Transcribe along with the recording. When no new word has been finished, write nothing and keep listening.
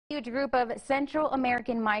huge group of Central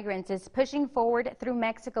American migrants is pushing forward through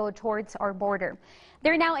Mexico towards our border.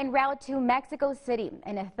 They're now en route to Mexico City.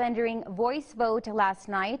 In a thundering voice vote last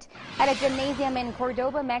night at a gymnasium in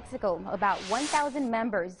Cordoba, Mexico, about 1,000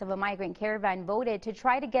 members of a migrant caravan voted to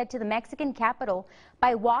try to get to the Mexican capital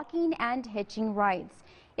by walking and hitching rides.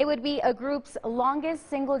 It would be a group's longest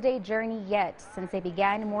single-day journey yet, since they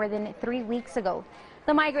began more than 3 weeks ago.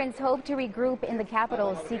 The migrants hope to regroup in the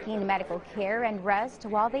capital, seeking medical care and rest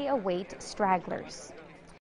while they await stragglers.